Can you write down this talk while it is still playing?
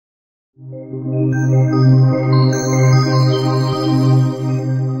What's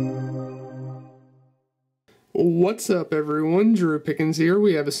up everyone, Drew Pickens here.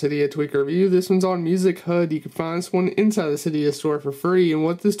 We have a Cydia tweak review. This one's on Music HUD. You can find this one inside the Cydia store for free, and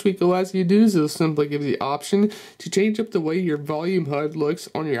what this tweak allows you to do is it'll simply give you the option to change up the way your volume HUD looks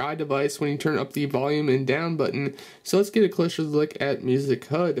on your iDevice when you turn up the volume and down button. So let's get a closer look at Music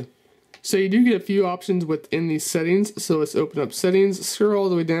HUD. So you do get a few options within these settings, so let's open up settings, scroll all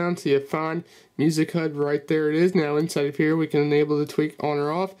the way down till you find Music HUD. Right there it is. Now inside of here we can enable the tweak on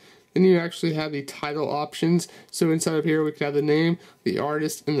or off. Then you actually have the title options. So inside of here we can have the name, the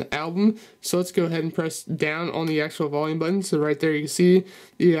artist, and the album. So let's go ahead and press down on the actual volume button. So right there you can see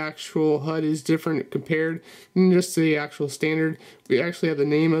the actual HUD is different compared to just the actual standard. We actually have the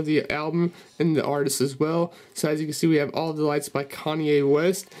name of the album and the artist as well. So as you can see we have All the Lights by Kanye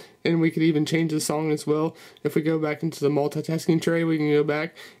West. And we could even change the song as well. If we go back into the multitasking tray, we can go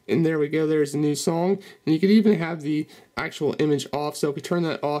back, and there we go, there's a new song. And you could even have the actual image off. So if we turn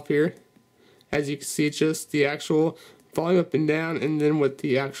that off here, as you can see, it's just the actual volume up and down, and then with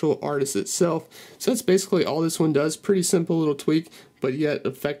the actual artist itself. So that's basically all this one does. Pretty simple little tweak, but yet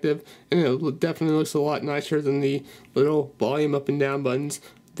effective. And it definitely looks a lot nicer than the little volume up and down buttons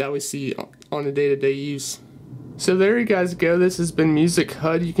that we see on a day-to-day use. So there you guys go. This has been Music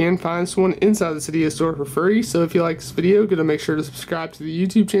HUD. You can find this one inside the Cydia store for free. So if you like this video, go to make sure to subscribe to the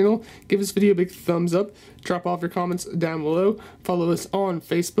YouTube channel. Give this video a big thumbs up. Drop off your comments down below. Follow us on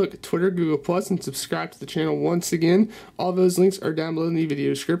Facebook, Twitter, Google+, and subscribe to the channel once again. All those links are down below in the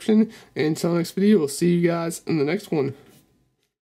video description. And until next video, we'll see you guys in the next one.